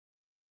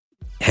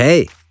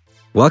Hey,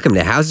 welcome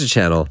to How's the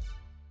Channel.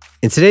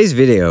 In today's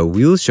video,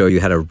 we will show you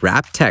how to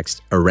wrap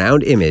text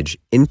around image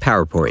in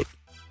PowerPoint.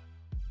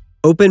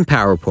 Open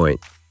PowerPoint.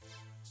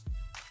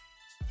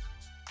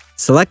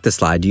 Select the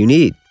slide you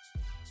need.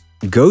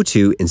 Go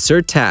to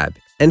Insert tab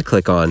and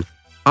click on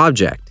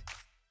Object.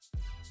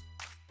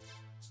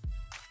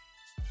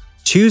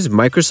 Choose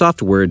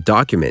Microsoft Word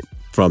document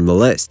from the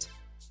list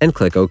and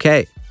click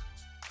OK.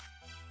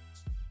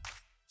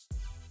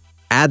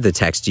 Add the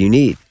text you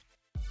need.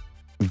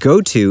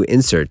 Go to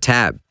Insert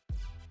tab.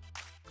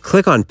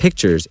 Click on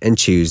Pictures and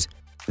choose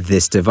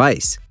This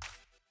device.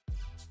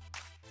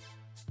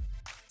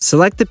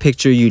 Select the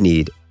picture you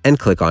need and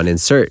click on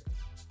Insert.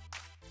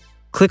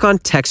 Click on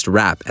Text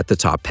Wrap at the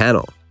top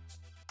panel.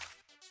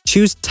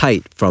 Choose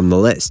Tight from the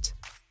list.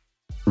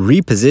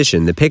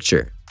 Reposition the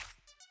picture.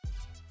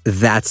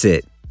 That's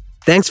it.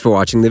 Thanks for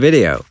watching the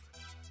video.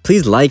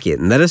 Please like it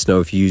and let us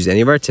know if you use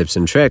any of our tips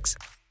and tricks.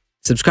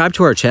 Subscribe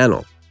to our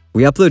channel.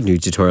 We upload new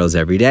tutorials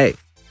every day.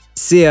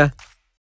 See ya!